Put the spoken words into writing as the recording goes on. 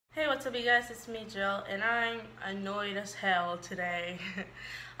what's up you guys, it's me Jill, and I'm annoyed as hell today.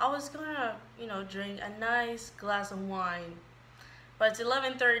 I was gonna, drink a nice glass of wine, but it's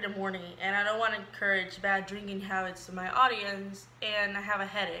 11:30 in the morning and I don't want to encourage bad drinking habits to my audience, and I have a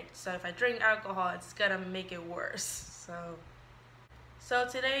headache, so if I drink alcohol it's gonna make it worse. So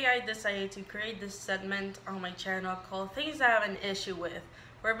today I decided to create this segment on my channel called Things I Have an Issue With,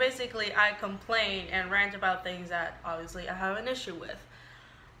 where basically I complain and rant about things that obviously I have an issue with.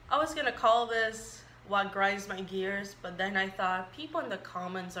 I was gonna call this What Grinds My Gears, but then I thought people in the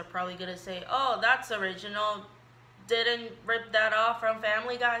comments are probably gonna say, oh, that's original, didn't rip that off from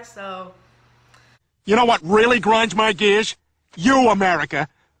Family Guy, so... You know what really grinds my gears? You, America.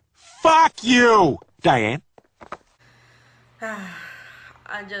 Fuck you, Diane.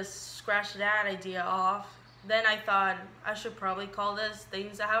 I just scratched that idea off. Then I thought I should probably call this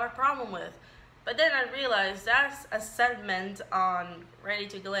Things I Have a Problem With. But then I realized that's a segment on Ready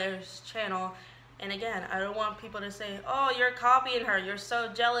to Glare's channel, and again, I don't want people to say, oh, you're copying her, you're so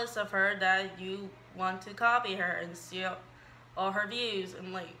jealous of her that you want to copy her and see all her views.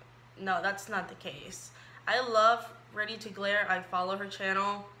 I'm like, no, that's not the case. I love Ready to Glare, I follow her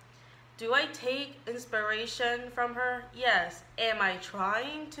channel. Do I take inspiration from her? Yes. Am I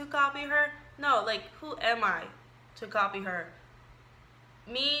trying to copy her? No, like, who am I to copy her?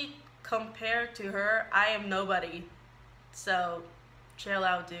 Me compared to her, I am nobody. So, chill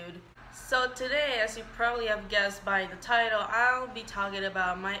out, dude. So today, as you probably have guessed by the title, I'll be talking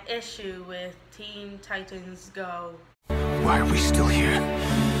about my issue with Teen Titans Go. Why are we still here?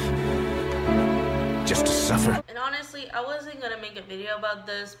 Just to suffer? And honestly, I wasn't gonna make a video about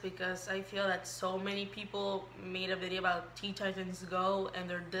this because I feel that so many people made a video about Teen Titans Go and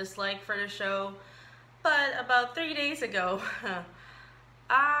their dislike for the show. But about 3 days ago,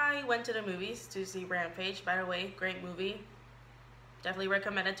 I went to the movies to see Rampage. By the way, great movie. Definitely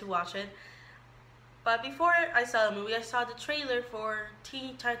recommended to watch it. But before I saw the movie, I saw the trailer for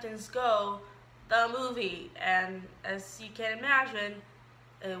Teen Titans Go, the movie. And as you can imagine,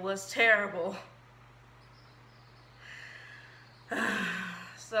 it was terrible.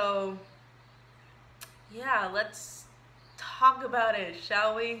 So, yeah, let's talk about it,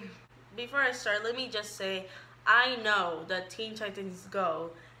 shall we? Before I start, let me just say, I know that Teen Titans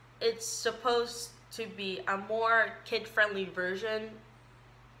Go, it's supposed to be a more kid-friendly version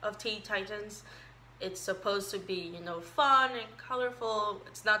of Teen Titans. It's supposed to be, fun and colorful.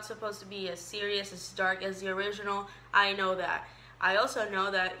 It's not supposed to be as serious, as dark as the original. I know that. I also know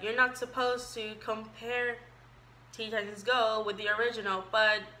that you're not supposed to compare Teen Titans Go with the original,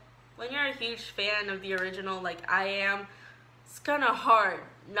 but when you're a huge fan of the original like I am, it's kind of hard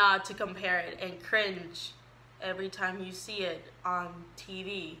not to compare it and cringe every time you see it on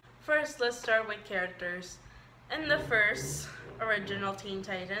TV. First, let's start with characters. In the first original Teen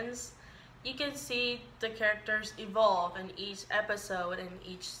Titans, you can see the characters evolve in each episode and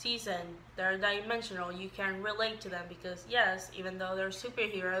each season. They're dimensional, you can relate to them because yes, even though they're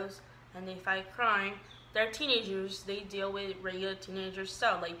superheroes and they fight crime, they're teenagers, they deal with regular teenager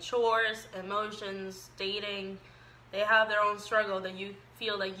stuff like chores, emotions, dating. They have their own struggle that you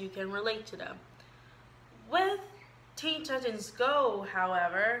feel like you can relate to them. With Teen Titans Go,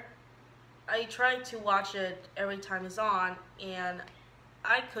 however, I tried to watch it every time it's on, and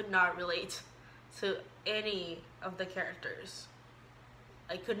I could not relate to any of the characters.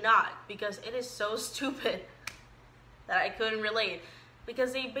 I could not, because it is so stupid that I couldn't relate.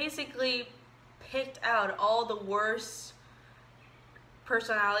 Because they basically picked out all the worst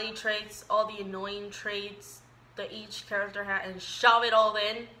personality traits, all the annoying traits that each character had, and shove it all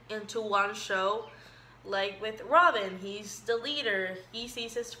into one show. Like with Robin, he's the leader, he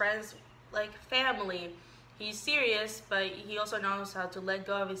sees his friends like family. He's serious, but he also knows how to let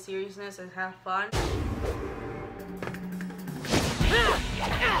go of his seriousness and have fun.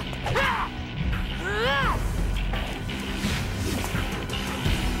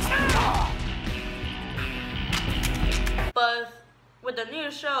 But with the new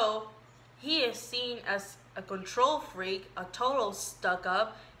show, he is seen as a control freak, a total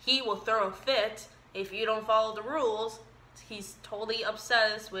stuck-up. He will throw a fit if you don't follow the rules. He's totally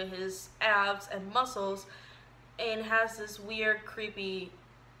obsessed with his abs and muscles and has this weird, creepy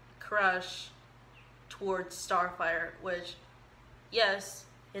crush towards Starfire, which, yes,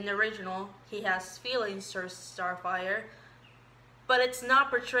 in the original, he has feelings towards Starfire, but it's not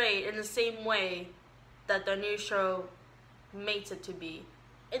portrayed in the same way that the new show makes it to be.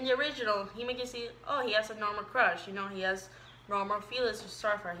 In the original, he makes you see, oh, he has a normal crush, he has normal feelings for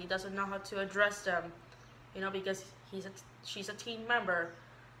Starfire. He doesn't know how to address them, because she's a teen member.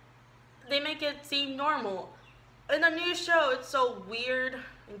 They make it seem normal. In the new show, it's so weird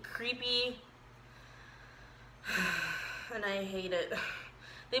and creepy, and I hate it.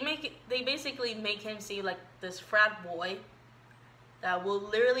 They basically make him seem like this frat boy that will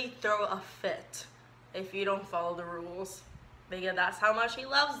literally throw a fit if you don't follow the rules, because that's how much he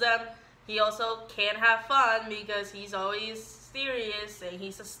loves them. He also can't have fun because he's always serious and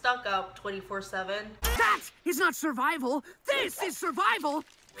he's a stuck-up 24/7. That is not survival. This is survival.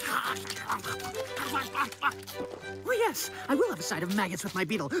 Oh yes, I will have a side of maggots with my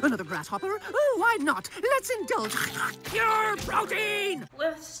beetle. Another grasshopper? Oh, why not? Let's indulge. Pure protein!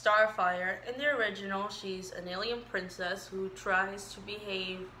 With Starfire, in the original, she's an alien princess who tries to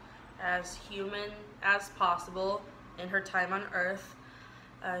behave as human as possible in her time on Earth.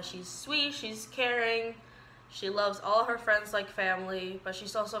 She's sweet, she's caring, she loves all her friends like family, but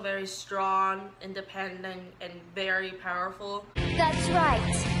she's also very strong, independent, and very powerful. That's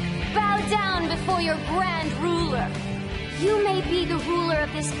right. Bow down before your grand ruler. You may be the ruler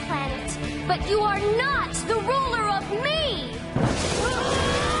of this planet, but you are not the ruler of me!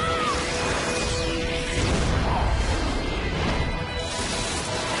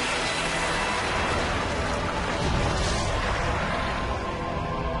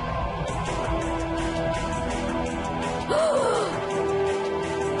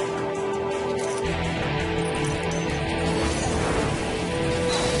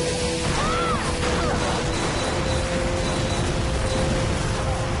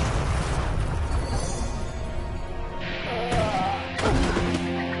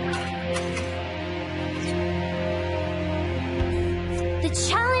 The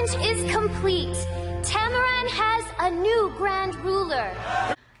challenge is complete. Tamaran has a new grand ruler.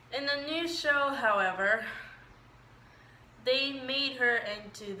 In the new show, however, they made her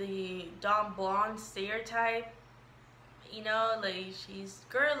into the dumb blonde stereotype. You know, like she's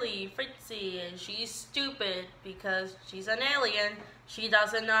girly, fritzy, and she's stupid because she's an alien. She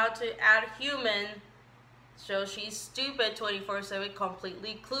doesn't know how to act human, so she's stupid 24/7,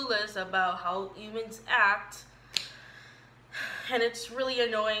 completely clueless about how humans act. And it's really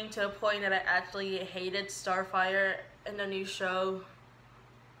annoying to the point that I actually hated Starfire in the new show,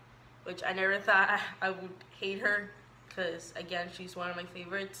 which I never thought I would hate her, because again, she's one of my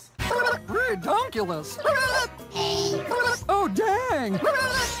favorites. Redonkulous! Oh, dang!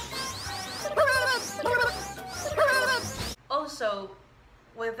 Also,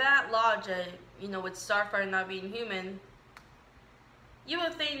 with that logic, you know, with Starfire not being human, you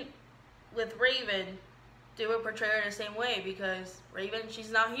would think with Raven, they would portray her the same way, because Raven, she's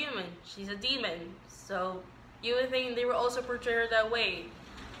not human, she's a demon. So you would think they would also portray her that way,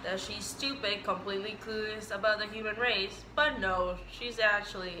 that she's stupid, completely clueless about the human race. But no, she's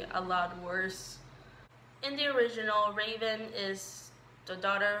actually a lot worse. In the original, Raven is the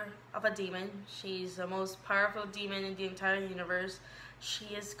daughter of a demon. She's the most powerful demon in the entire universe. She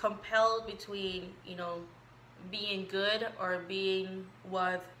is compelled between, you know, being good or being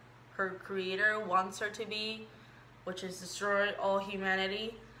what her creator wants her to be, which is destroy all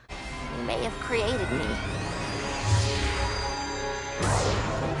humanity. You may have created me,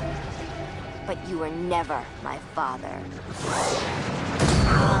 but you were never my father.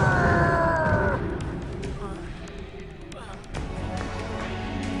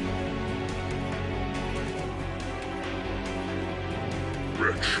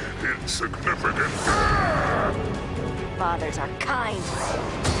 Wretched, insignificant. Fathers are kind.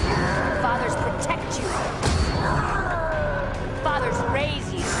 Fathers protect you. Fathers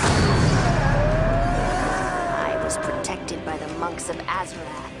raise you. I was protected by the monks of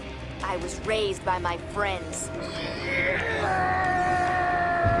Azarath. I was raised by my friends.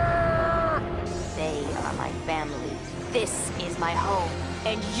 They are my family. This is my home,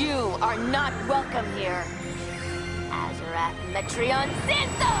 and you are not welcome here. Azarath Metreon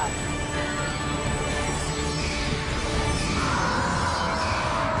Xantha!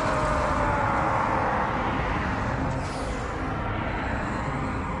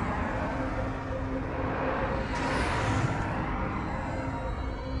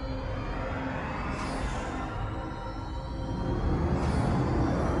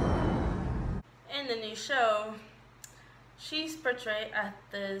 In the new show, she's portrayed as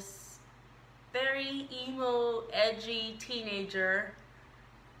this very emo, edgy teenager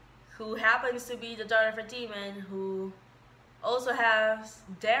who happens to be the daughter of a demon who also has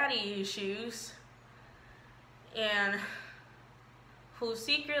daddy issues and who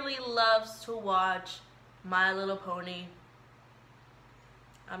secretly loves to watch My Little Pony.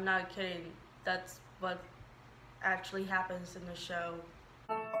 I'm not kidding. That's what actually happens in the show.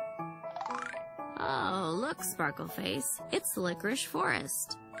 Oh, look, Sparkleface. It's Licorice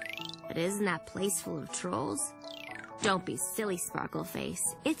Forest. But isn't that place full of trolls? Don't be silly, Sparkle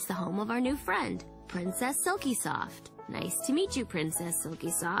Face. It's the home of our new friend, Princess Silky Soft. Nice to meet you, Princess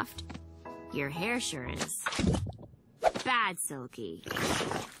Silky Soft. Your hair sure is bad silky.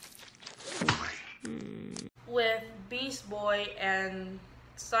 With Beast Boy and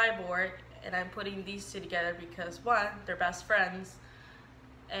Cyborg, and I'm putting these two together because one, they're best friends,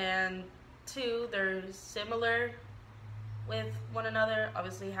 and two, they're similar with one another,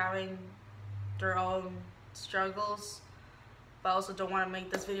 obviously having their own struggles, but I also don't want to make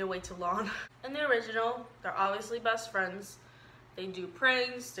this video way too long. In the original, they're obviously best friends. They do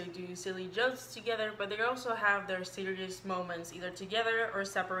pranks, they do silly jokes together, but they also have their serious moments, either together or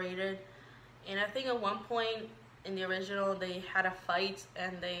separated. And I think at one point in the original, they had a fight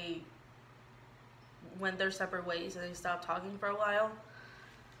and they went their separate ways and they stopped talking for a while.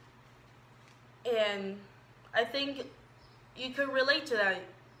 And I think you could relate to that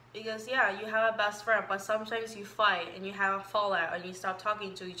because, yeah, you have a best friend, but sometimes you fight and you have a fallout and you stop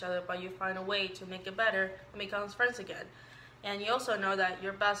talking to each other, but you find a way to make it better and become friends again. And you also know that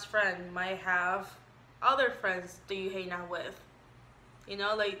your best friend might have other friends that you hang out with. You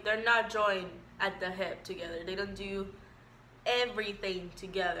know, like, they're not joined at the hip together. They don't do everything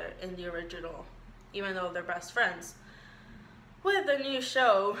together in the original, even though they're best friends. With the new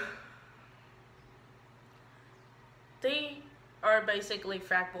show, they are basically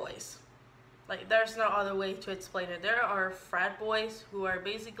frat boys. Like, there's no other way to explain it. There are frat boys who are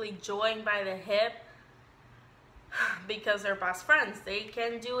basically joined by the hip because they're best friends. They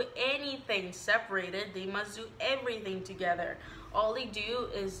can do anything separated. They must do everything together. All they do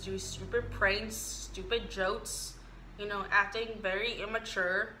is do stupid pranks, stupid jokes, you know, acting very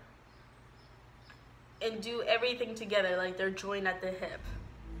immature, and do everything together like they're joined at the hip.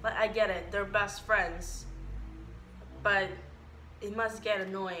 But I get it, they're best friends, but it must get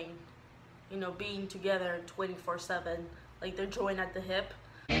annoying, you know, being together 24/7 like they're joined at the hip.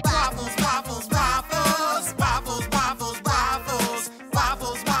 Waffles, waffles, waffles, waffles, waffles, waffles,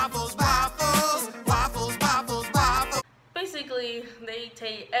 waffles, waffles, waffles, waffles, waffles, waffles. Basically, they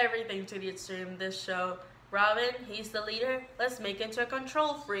take everything to the extreme. This show, Robin, he's the leader. Let's make him into a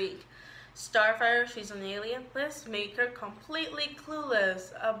control freak. Starfire, she's an alien. Let's make her completely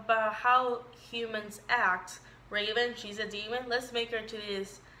clueless about how humans act. Raven, she's a demon. Let's make her to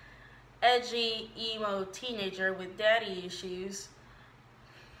this edgy, emo teenager with daddy issues.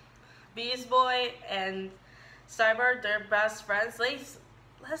 Beast Boy and Cyborg, they're best friends.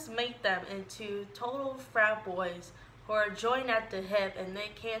 Let's make them into total frat boys who are joined at the hip and they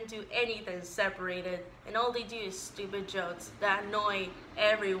can't do anything separated, and all they do is stupid jokes that annoy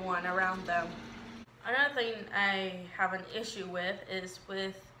everyone around them. Another thing I have an issue with is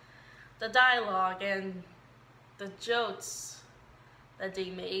with the dialogue and the jokes that they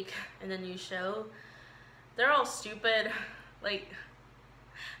make in the new show. They're all stupid. Like,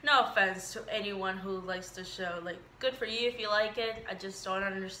 no offense to anyone who likes the show. Like, good for you if you like it. I just don't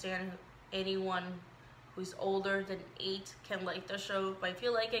understand anyone who's older than 8 can like the show. But if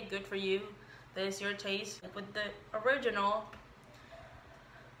you like it, good for you. That is your taste. With the original,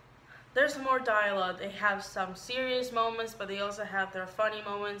 there's more dialogue. They have some serious moments, but they also have their funny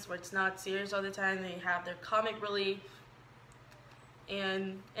moments where it's not serious all the time. They have their comic relief,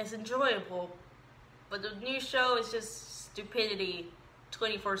 and it's enjoyable. But the new show is just stupidity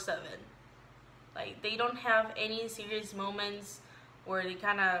 24/7. Like, they don't have any serious moments where they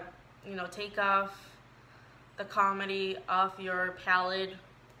kind of, you know, take off the comedy off your palate.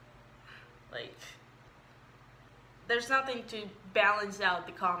 Like, there's nothing to balance out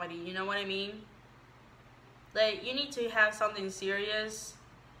the comedy, you know what I mean? Like, you need to have something serious,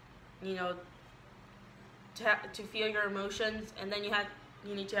 you know, to feel your emotions, and then you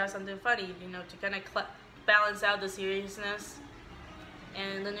need to have something funny, you know, to kind of balance out the seriousness.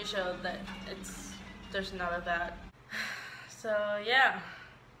 And then you show that there's none of that. So yeah,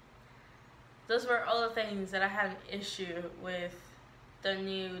 those were all the things that I had an issue with the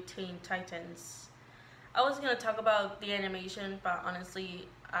new Teen Titans. I was gonna talk about the animation, but honestly,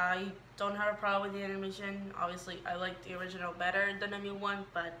 I don't have a problem with the animation. Obviously, I like the original better than the new one,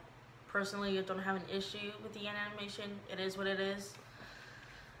 but personally, I don't have an issue with the animation. It is what it is.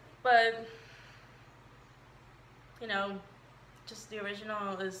 But, you know, just the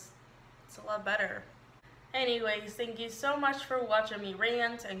original it's a lot better. Anyways, thank you so much for watching me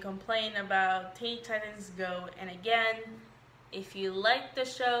rant and complain about Teen Titans Go. And again, if you like the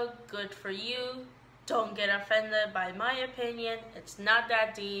show, good for you. Don't get offended by my opinion. It's not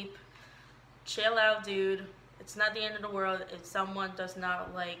that deep. Chill out, dude. It's not the end of the world if someone does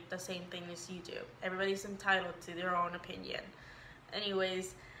not like the same thing as you do. Everybody's entitled to their own opinion.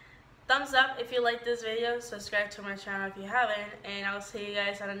 Anyways, thumbs up if you like this video, subscribe to my channel if you haven't, and I'll see you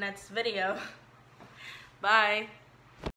guys on the next video. Bye.